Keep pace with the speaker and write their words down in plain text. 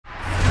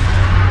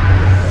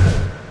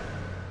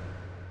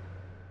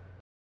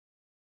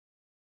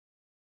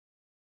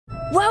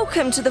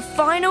Welcome to the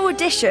final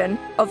edition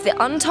of the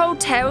Untold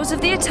Tales of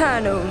the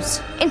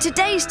Eternals. In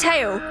today's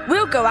tale,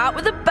 we'll go out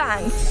with a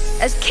bang,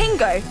 as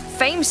Kingo,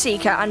 fame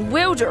seeker and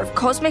wielder of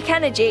cosmic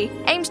energy,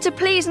 aims to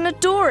please an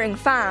adoring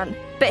fan.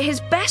 But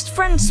his best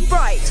friend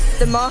Sprite,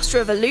 the master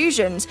of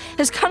illusions,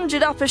 has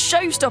conjured up a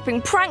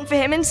show-stopping prank for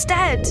him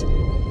instead.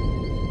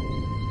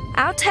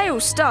 Our tale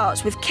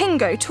starts with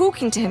Kingo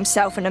talking to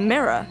himself in a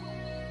mirror.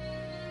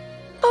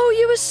 Oh,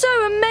 you were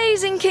so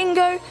amazing,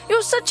 Kingo.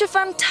 You're such a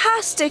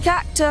fantastic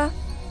actor.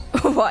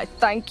 Why,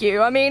 thank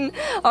you. I mean,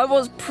 I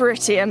was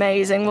pretty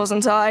amazing,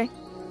 wasn't I?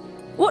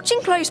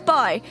 Watching close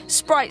by,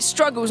 Sprite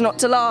struggles not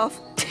to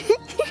laugh.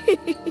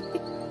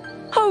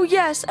 Oh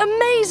yes,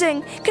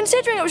 amazing!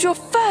 Considering it was your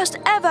first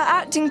ever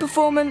acting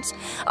performance,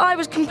 I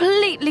was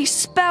completely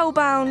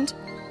spellbound.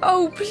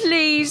 Oh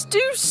please,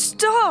 do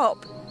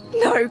stop!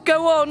 No,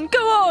 go on,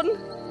 go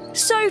on!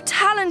 So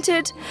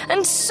talented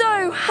and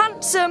so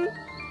handsome!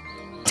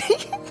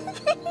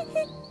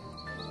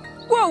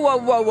 Whoa, whoa,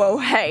 whoa, whoa,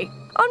 hey!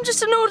 I'm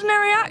just an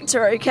ordinary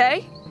actor,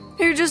 okay?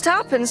 Who just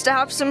happens to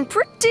have some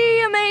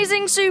pretty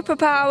amazing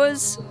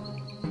superpowers.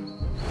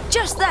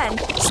 Just then,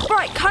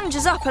 Sprite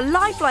conjures up a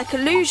lifelike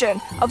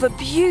illusion of a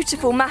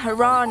beautiful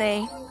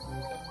Maharani.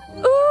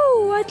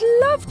 Ooh, I'd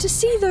love to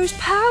see those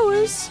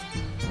powers.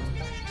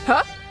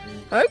 Huh?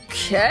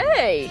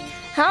 Okay.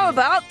 How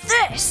about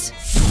this?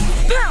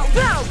 Pow,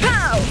 pow,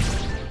 pow!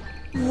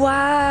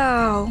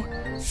 Wow.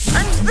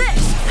 And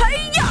this!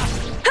 Hi-ya!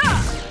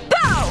 Ha!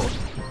 Pow!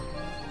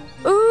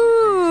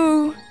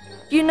 Ooh.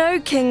 You know,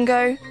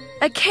 Kingo,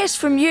 a kiss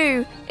from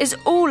you is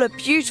all a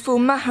beautiful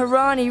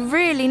Maharani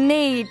really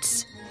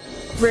needs.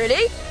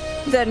 Really?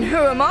 Then who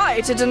am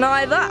I to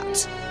deny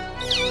that?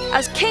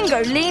 As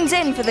Kingo leans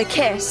in for the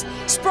kiss,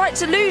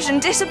 Sprite's illusion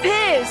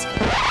disappears.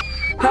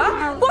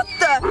 Huh? What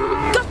the?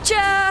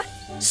 Gotcha!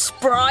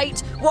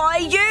 Sprite, why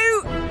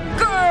you?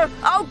 Grr,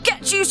 I'll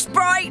get you,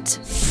 Sprite!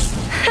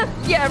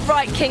 Yeah,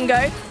 right,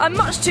 Kingo. I'm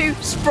much too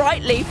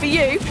sprightly for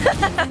you.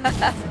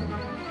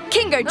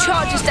 Kingo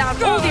charges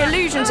down all the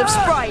illusions of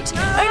Sprite,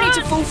 only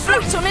to fall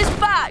flat on his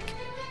back.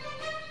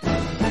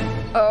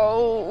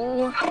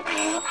 Oh.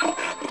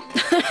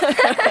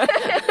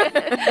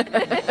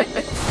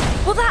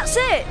 Well, that's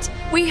it.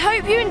 We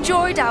hope you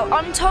enjoyed our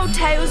Untold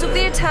Tales of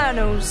the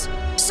Eternals.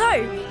 So,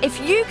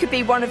 if you could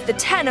be one of the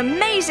 10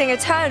 amazing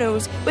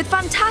Eternals with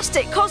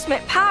fantastic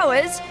cosmic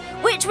powers,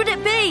 which would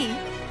it be?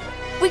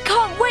 We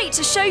can't wait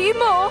to show you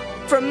more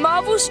from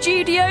Marvel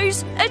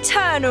Studios'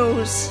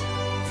 Eternals.